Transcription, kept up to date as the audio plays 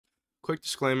quick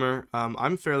disclaimer,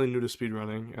 I'm fairly new to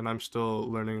speedrunning, and I'm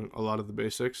still learning a lot of the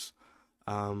basics,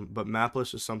 but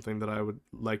Mapless is something that I would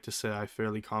like to say I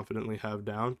fairly confidently have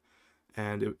down,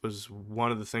 and it was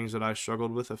one of the things that I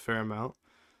struggled with a fair amount.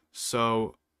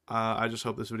 So I just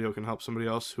hope this video can help somebody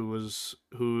else who is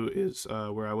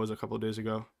where I was a couple of days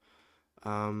ago.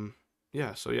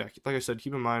 Yeah, so yeah, like I said,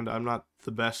 keep in mind I'm not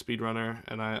the best speedrunner,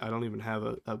 and I don't even have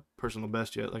a personal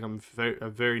best yet. Like I'm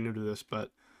very new to this, but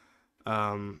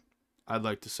I'd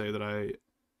like to say that I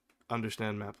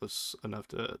understand Mapless enough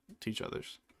to teach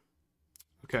others.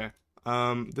 Okay,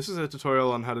 this is a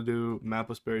tutorial on how to do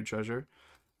Mapless buried treasure.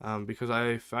 Because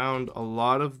I found a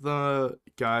lot of the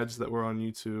guides that were on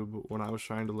YouTube when I was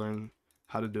trying to learn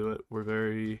how to do it were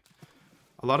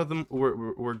a lot of them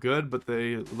were good, but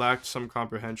they lacked some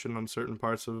comprehension on certain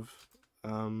parts of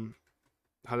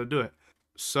how to do it.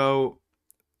 So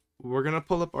we're gonna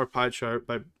pull up our pie chart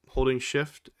by holding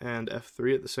Shift and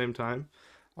F3 at the same time.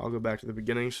 I'll go back to the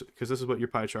beginning because this is what your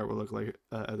pie chart will look like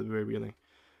at the very beginning.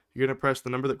 You're gonna press the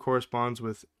number that corresponds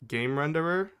with Game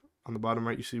Renderer. On the bottom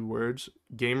right, you see words,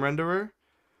 Game Renderer,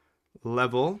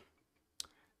 Level,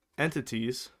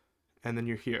 Entities, and then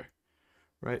you're here,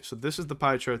 right? So this is the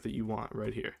pie chart that you want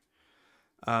right here.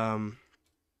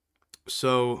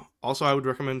 So also I would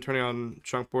recommend turning on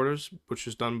chunk borders, which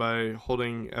is done by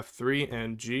holding F3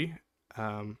 and G.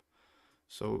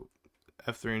 So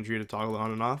F3 and G to toggle it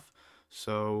on and off.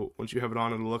 So once you have it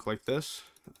on, it'll look like this.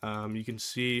 You can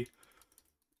see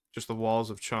just the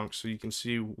walls of chunks, so you can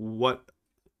see where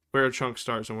a chunk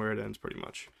starts and where it ends pretty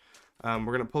much. We're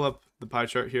going to pull up the pie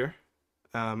chart here.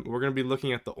 We're going to be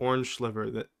looking at the orange sliver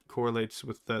that correlates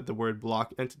with the word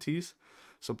block entities.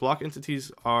 So block entities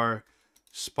are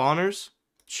spawners,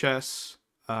 chests,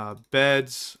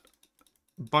 beds,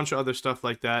 a bunch of other stuff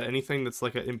like that. Anything that's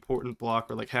like an important block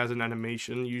or like has an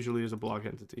animation usually is a block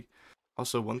entity.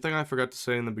 Also, one thing I forgot to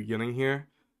say in the beginning here,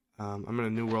 I'm in a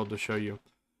new world to show you.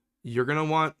 You're going to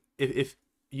want, if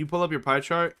you pull up your pie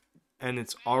chart and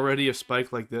it's already a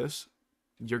spike like this,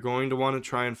 you're going to want to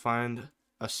try and find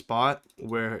a spot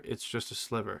where it's just a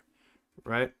sliver,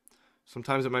 right?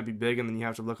 Sometimes it might be big and then you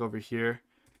have to look over here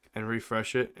and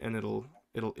refresh it and it'll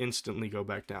instantly go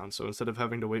back down. So instead of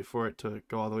having to wait for it to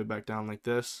go all the way back down like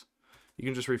this, you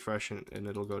can just refresh it and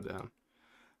it'll go down.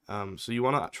 So you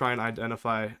want to try and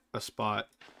identify a spot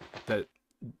that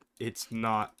it's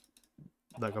not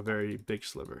like a very big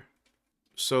sliver.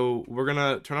 So we're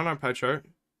gonna turn on our pie chart,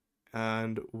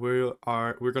 and we're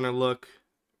gonna look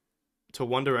to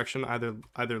one direction,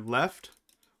 either left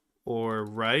or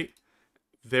right,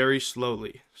 very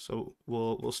slowly. So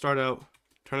we'll start out,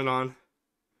 turn it on.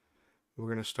 We're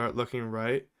gonna start looking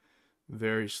right,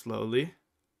 very slowly.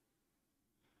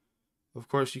 Of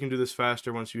course, you can do this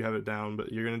faster once you have it down,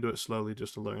 but you're gonna do it slowly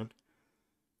just to learn.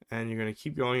 And you're gonna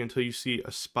keep going until you see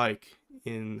a spike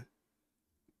in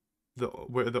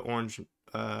where the orange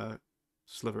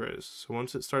sliver is. So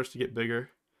once it starts to get bigger,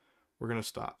 we're gonna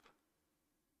stop.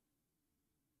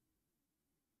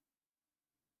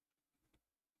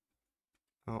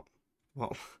 Oh,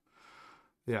 well,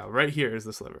 yeah, right here is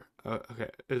the sliver. Okay,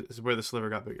 is where the sliver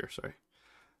got bigger. Sorry.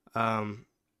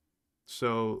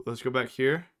 So let's go back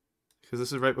here because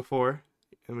this is right before,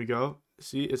 and we go.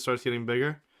 See, it starts getting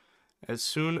bigger as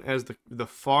soon as the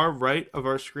far right of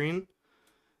our screen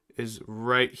is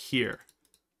right here.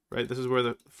 Right, this is where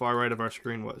the far right of our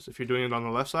screen was. If you're doing it on the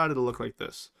left side, it'll look like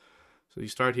this. So you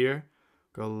start here,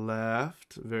 go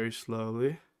left, very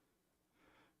slowly,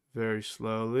 very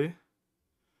slowly,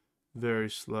 very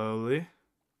slowly,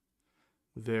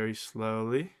 very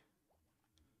slowly,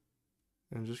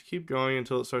 and just keep going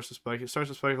until it starts to spike. It starts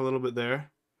to spike a little bit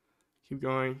there. Keep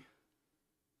going.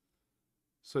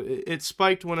 So it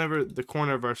spiked whenever the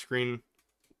corner of our screen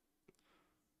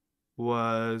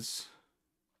was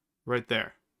right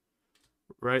there.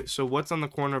 Right, so what's on the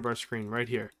corner of our screen right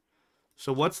here?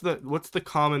 So what's the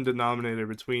common denominator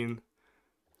between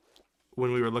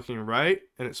when we were looking right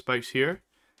and it spikes here,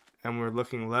 and we're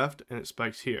looking left and it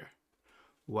spikes here?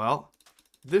 Well,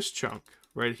 this chunk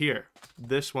right here,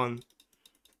 this one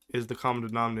is the common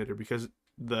denominator because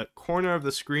the corner of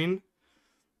the screen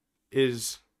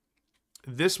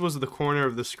this was the corner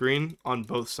of the screen on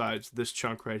both sides, this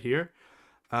chunk right here.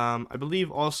 I believe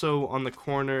also on the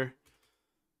corner,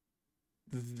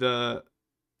 this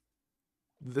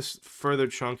further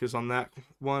chunk is on that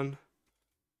one,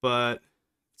 but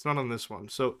it's not on this one.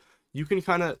 So you can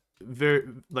kind of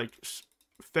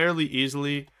fairly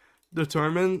easily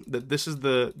determine that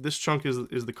this chunk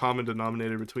is the common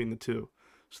denominator between the two.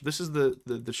 So this is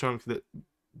the chunk that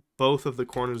both of the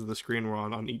corners of the screen were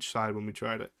on each side when we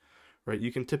tried it, right?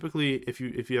 You can typically, if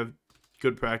you have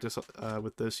good practice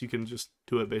with this. You can just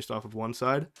do it based off of one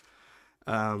side.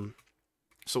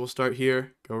 So we'll start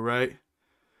here, go right,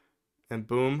 and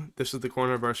boom, this is the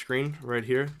corner of our screen right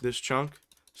here, this chunk.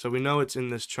 So we know it's in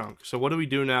this chunk. So what do we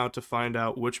do now to find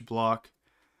out which block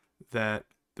that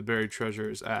the buried treasure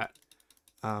is at?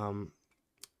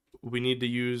 We need to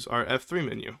use our F3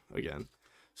 menu again.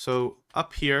 So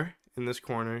up here in this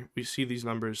corner, we see these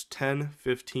numbers 10,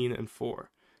 15, and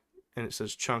 4. And it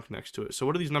says chunk next to it. So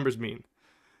what do these numbers mean?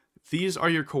 These are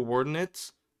your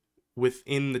coordinates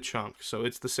within the chunk. So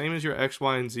it's the same as your X,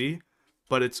 Y, and Z,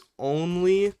 but it's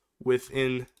only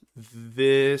within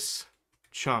this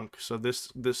chunk. So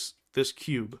this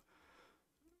cube,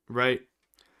 right?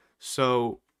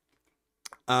 So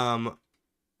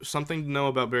something to know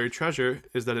about buried treasure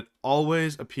is that it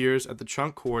always appears at the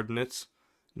chunk coordinates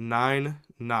 9,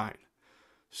 9.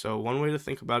 So one way to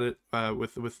think about it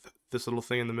with this little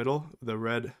thing in the middle, the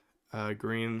red,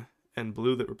 green, and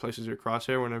blue that replaces your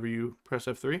crosshair whenever you press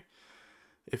F3.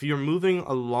 If you're moving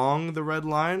along the red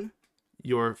line,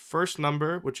 your first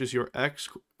number, which is your X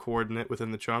coordinate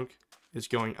within the chunk, is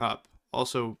going up.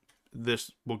 Also,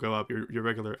 this will go up, your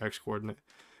regular X coordinate.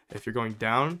 If you're going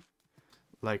down,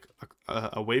 like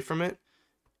away from it,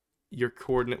 your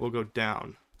coordinate will go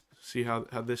down. See how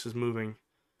this is moving?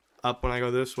 Up when I go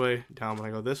this way, down when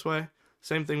I go this way.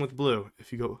 Same thing with blue.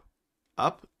 If you go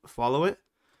up, follow it,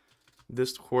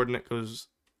 this coordinate goes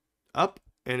up,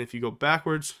 and if you go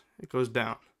backwards, it goes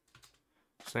down.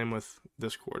 Same with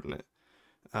this coordinate.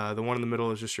 The one in the middle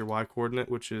is just your Y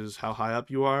coordinate, which is how high up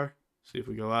you are. See if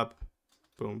we go up,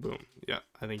 boom, boom. Yeah,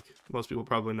 I think most people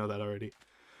probably know that already.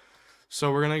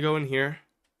 So we're going to go in here,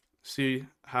 see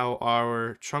how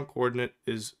our chunk coordinate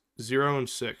is 0 and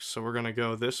 6. So we're going to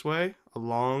go this way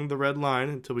along the red line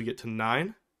until we get to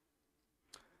 9.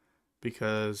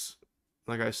 Because,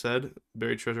 like I said,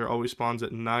 buried treasure always spawns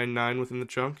at 9, 9 within the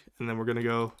chunk. And then we're going to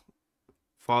go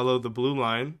follow the blue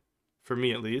line, for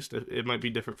me at least. It might be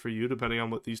different for you depending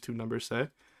on what these two numbers say.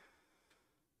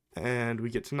 And we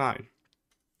get to 9.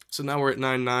 So now we're at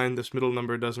 9, 9. This middle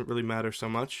number doesn't really matter so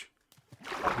much.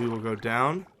 We will go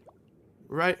down,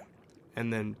 right,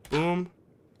 and then boom,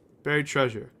 buried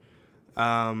treasure.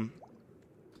 So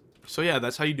yeah,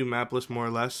 that's how you do Mapless more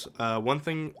or less. One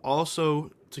thing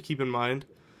also to keep in mind,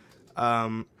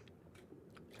 I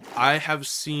have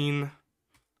seen,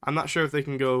 I'm not sure if they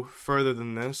can go further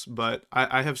than this, but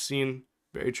I have seen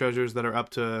buried treasures that are up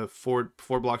to four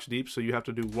blocks deep. So you have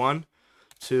to do 1,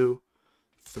 2,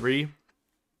 3,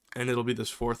 and it'll be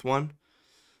this fourth one.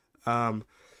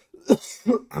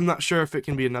 I'm not sure if it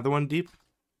can be another one deep.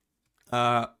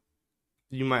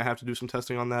 You might have to do some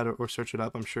testing on that or search it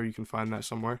up. I'm sure you can find that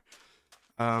somewhere.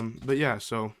 But yeah,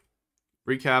 so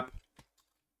recap.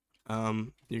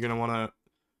 You're gonna want to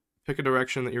pick a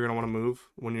direction that you're gonna want to move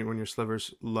when your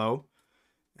sliver's low,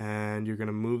 and you're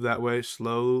gonna move that way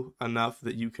slow enough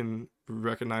that you can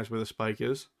recognize where the spike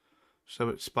is. So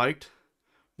it's spiked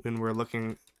when we're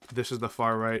looking. This is the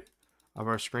far right of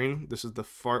our screen. This is the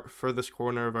furthest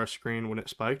corner of our screen when it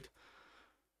spiked.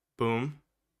 Boom.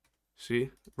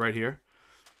 See, right here.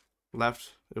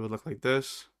 Left, it would look like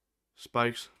this.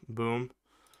 Spikes, boom.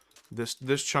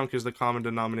 This chunk is the common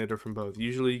denominator from both.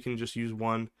 Usually you can just use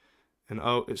one and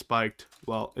oh, it spiked.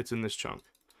 Well, it's in this chunk.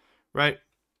 Right?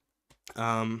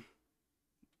 And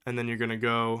then you're gonna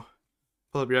go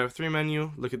pull up your F3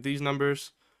 menu, look at these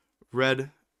numbers.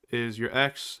 Red is your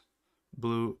X,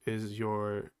 blue is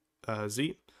your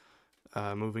Z.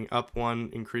 Moving up 1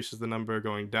 increases the number,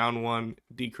 going down 1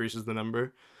 decreases the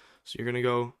number. So you're going to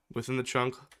go within the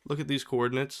chunk, look at these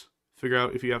coordinates, figure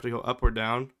out if you have to go up or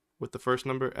down. With the first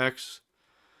number, X,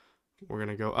 we're going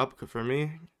to go up for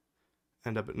me,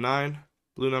 end up at 9.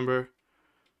 Blue number,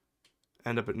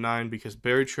 end up at 9 because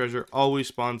buried treasure always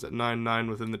spawns at 9, 9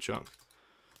 within the chunk.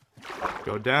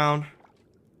 Go down,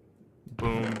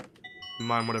 boom,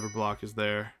 mine whatever block is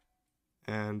there.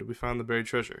 And we found the buried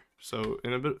treasure. So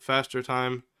in a bit faster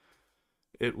time,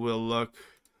 it will look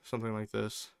something like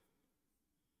this.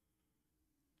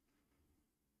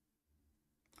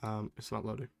 It's not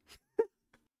loading.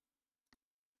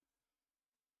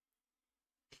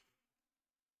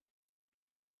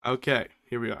 Okay,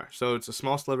 here we are. So it's a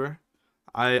small sliver.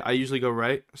 I usually go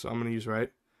right, so I'm going to use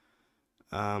right.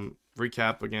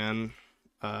 Recap again.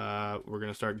 We're going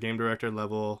to start game director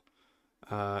level.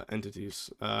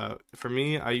 Entities. For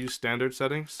me, I use standard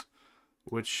settings,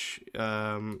 which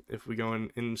if we go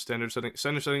in standard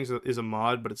settings is a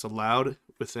mod, but it's allowed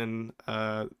within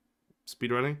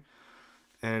speedrunning.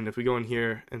 And if we go in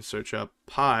here and search up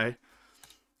pi,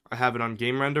 I have it on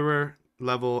game renderer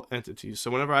level entities.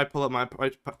 So whenever I pull up my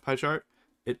pie chart,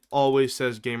 it always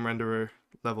says game renderer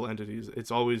level entities.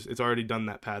 It's already done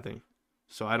that pathing,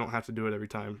 so I don't have to do it every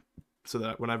time. So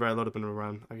that whenever I load up into a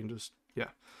run, I can just, yeah.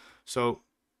 So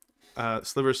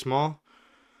sliver is small.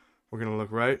 We're gonna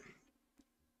look right.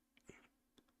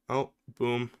 Oh,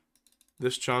 boom.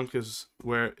 This chunk is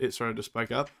where it started to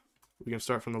spike up. We can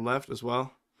start from the left as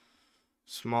well.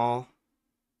 Small.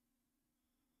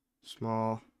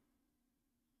 Small.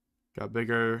 Got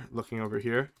bigger looking over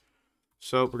here.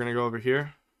 So we're gonna go over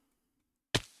here.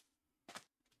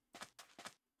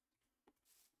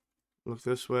 Look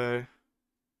this way.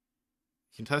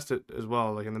 You can test it as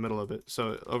well, like in the middle of it.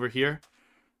 So over here.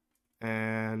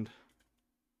 And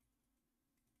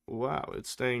wow, it's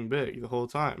staying big the whole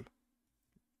time.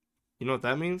 You know what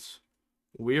that means?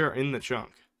 We are in the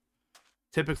chunk.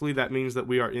 Typically that means that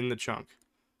we are in the chunk.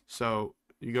 So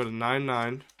you go to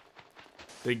 9-9,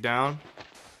 dig down.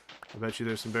 I bet you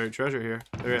there's some buried treasure here.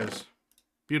 There is.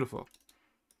 Beautiful.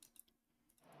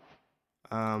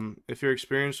 If you're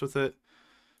experienced with it,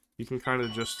 you can kind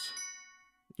of just,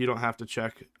 you don't have to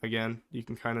check again. You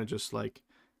can kind of just like,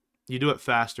 you do it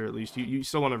faster at least. You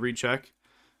still want to recheck,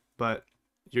 but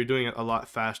you're doing it a lot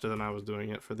faster than I was doing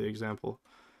it for the example.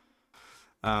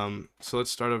 So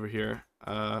let's start over here.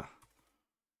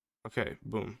 Okay,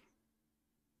 boom.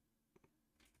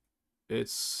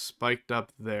 It's spiked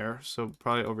up there, so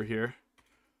probably over here.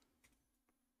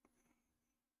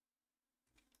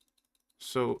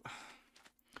 So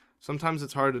sometimes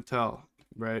it's hard to tell,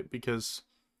 right? Because,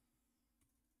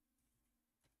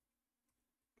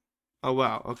 oh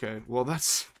wow, okay. Well,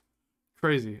 that's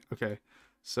crazy. Okay,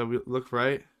 so we look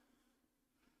right.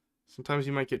 Sometimes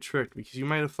you might get tricked because you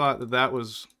might have thought that that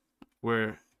was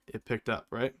where it picked up,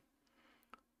 right?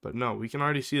 But no, we can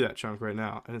already see that chunk right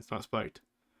now, and it's not spiked.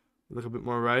 Look a bit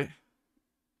more right.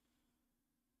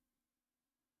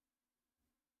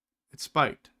 It's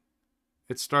spiked.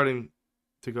 It's starting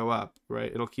to go up,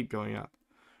 right? It'll keep going up,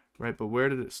 right? But where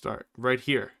did it start? Right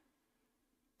here.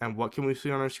 And what can we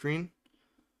see on our screen?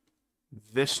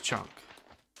 This chunk.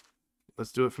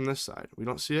 Let's do it from this side. We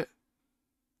don't see it.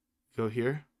 Go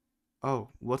here. Oh,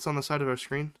 what's on the side of our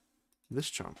screen? This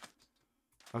chunk.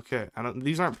 Okay,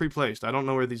 these aren't pre-placed. I don't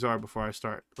know where these are before I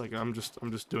start. Like I'm just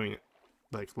doing it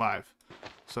like live.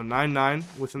 So 9-9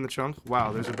 within the chunk.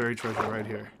 Wow, there's a buried treasure right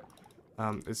here.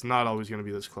 It's not always going to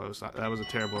be this close. That was a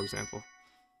terrible example.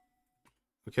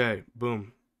 Okay,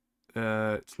 boom.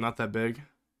 It's not that big.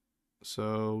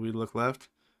 So we look left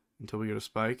until we get a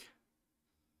spike.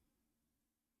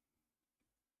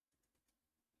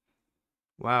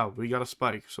 Wow, we got a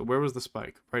spike. So where was the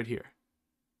spike? Right here.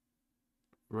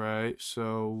 Right,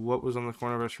 so what was on the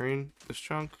corner of our screen? This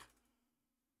chunk?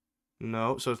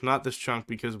 No, so it's not this chunk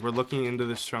because we're looking into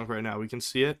this chunk right now. We can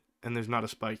see it, and there's not a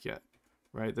spike yet.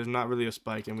 Right, there's not really a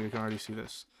spike, and we can already see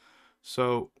this.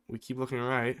 So we keep looking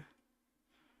right.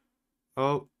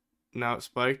 Oh, now it's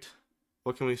spiked.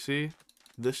 What can we see?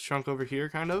 This chunk over here,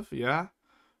 kind of, yeah.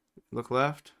 Look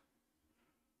left.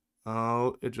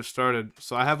 Oh, it just started.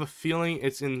 So I have a feeling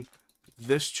it's in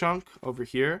this chunk over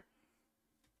here.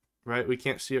 Right, we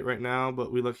can't see it right now,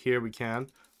 but we look here, we can.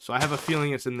 So I have a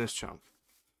feeling it's in this chunk.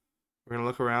 We're gonna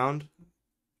look around.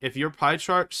 If your pie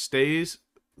chart stays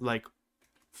like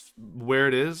where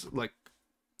it is, like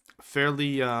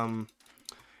fairly,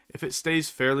 if it stays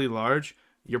fairly large,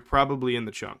 you're probably in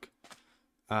the chunk.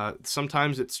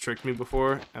 Sometimes it's tricked me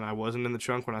before, and I wasn't in the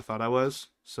chunk when I thought I was.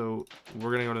 So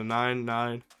we're gonna go to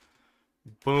 9-9.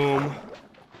 Boom.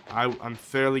 I'm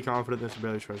fairly confident there's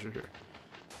barely treasure here.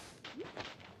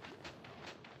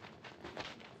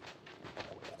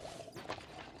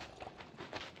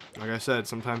 Like I said,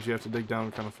 sometimes you have to dig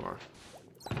down kind of far.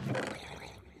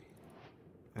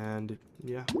 And,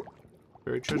 yeah.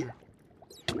 Buried treasure.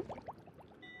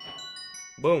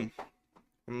 Boom.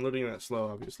 I'm loading that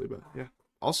slow, obviously, but yeah.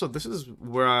 Also, this is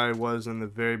where I was in the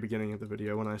very beginning of the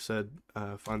video when I said,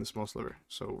 find the small sliver.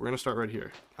 So we're going to start right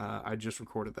here. I just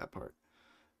recorded that part.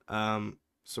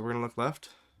 So we're going to look left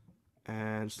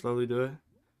and slowly do it.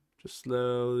 Just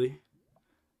slowly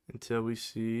until we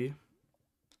see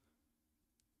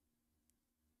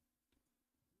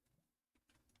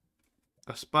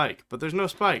a spike, but there's no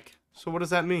spike. So what does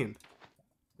that mean?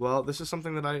 Well, this is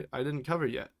something that I didn't cover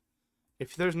yet.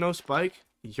 If there's no spike,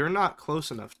 you're not close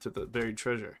enough to the buried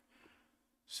treasure.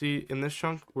 See, in this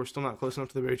chunk, we're still not close enough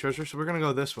to the buried treasure, so we're going to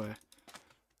go this way.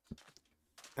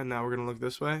 And now we're going to look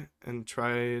this way and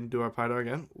try and do our pie dog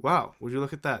again. Wow, would you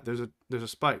look at that? There's a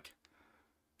spike.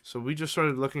 So we just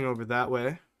started looking over that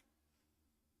way.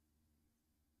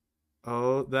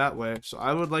 Oh, that way. So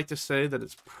I would like to say that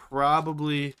it's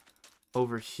probably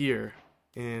over here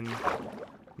in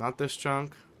not this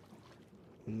chunk,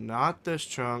 not this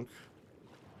chunk,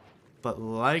 but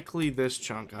likely this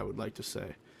chunk, I would like to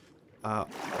say.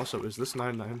 Also, is this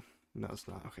 9-9? No, it's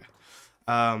not. Okay.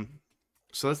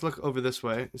 So let's look over this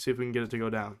way and see if we can get it to go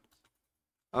down.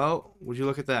 Oh, would you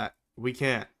look at that? We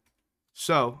can't.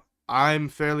 So, I'm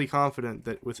fairly confident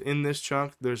that within this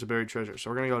chunk, there's a buried treasure. So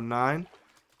we're going to go 9.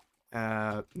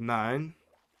 9.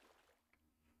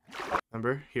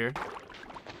 Remember, here.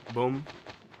 Boom.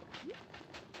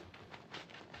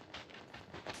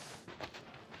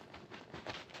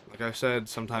 Like I said,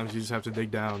 sometimes you just have to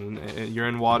dig down. And you're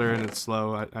in water and it's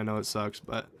slow. I know it sucks,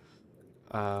 but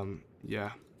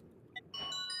yeah.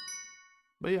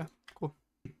 But yeah, cool.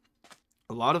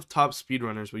 A lot of top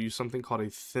speedrunners will use something called a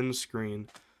thin screen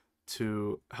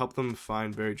to help them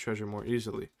find buried treasure more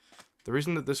easily. The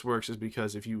reason that this works is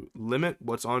because if you limit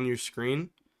what's on your screen,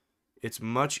 it's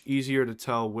much easier to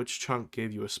tell which chunk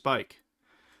gave you a spike.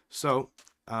 So,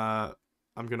 I'm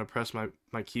going to press my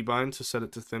keybind to set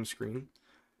it to thin screen.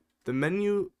 The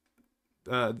menu,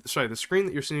 the screen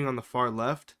that you're seeing on the far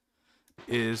left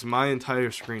is my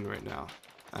entire screen right now.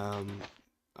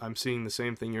 I'm seeing the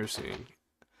same thing you're seeing.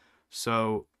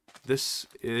 So, this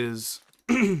is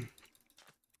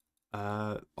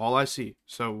all I see.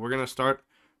 So, we're going to start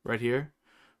right here,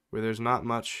 where there's not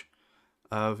much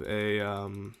of a,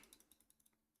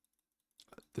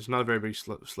 there's not a very big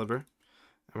sliver.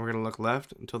 And we're going to look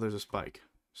left until there's a spike.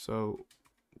 So,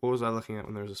 what was I looking at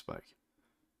when there was a spike?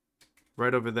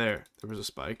 Right over there was a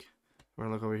spike. We're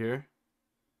going to look over here.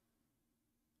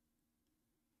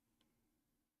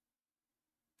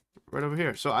 Right over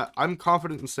here. So, I'm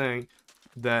confident in saying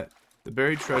that the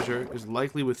buried treasure is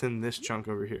likely within this chunk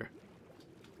over here.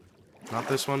 Not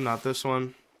this one, not this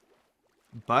one,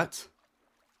 but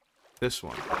this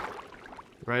one.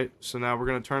 Right? So now we're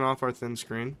going to turn off our thin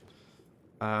screen.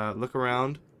 Look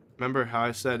around. Remember how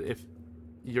I said if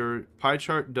your pie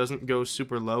chart doesn't go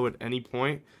super low at any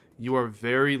point, you are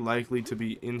very likely to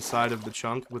be inside of the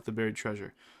chunk with the buried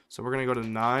treasure. So we're going to go to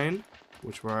 9,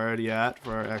 which we're already at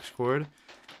for our X chord,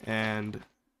 and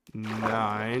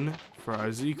 9 for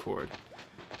our Z chord.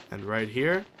 And right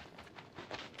here,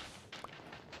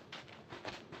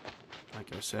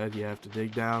 like I said, you have to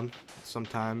dig down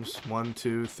sometimes. 1,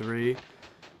 2, 3.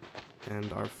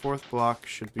 And our fourth block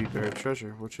should be buried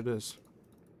treasure, which it is.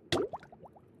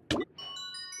 But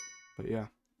yeah.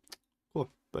 Cool.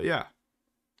 But yeah.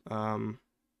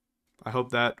 I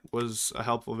hope that was a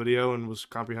helpful video and was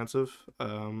comprehensive.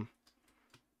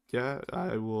 Yeah,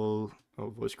 I will... Oh,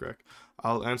 voice crack.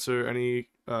 I'll answer any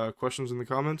questions in the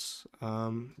comments.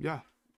 Yeah.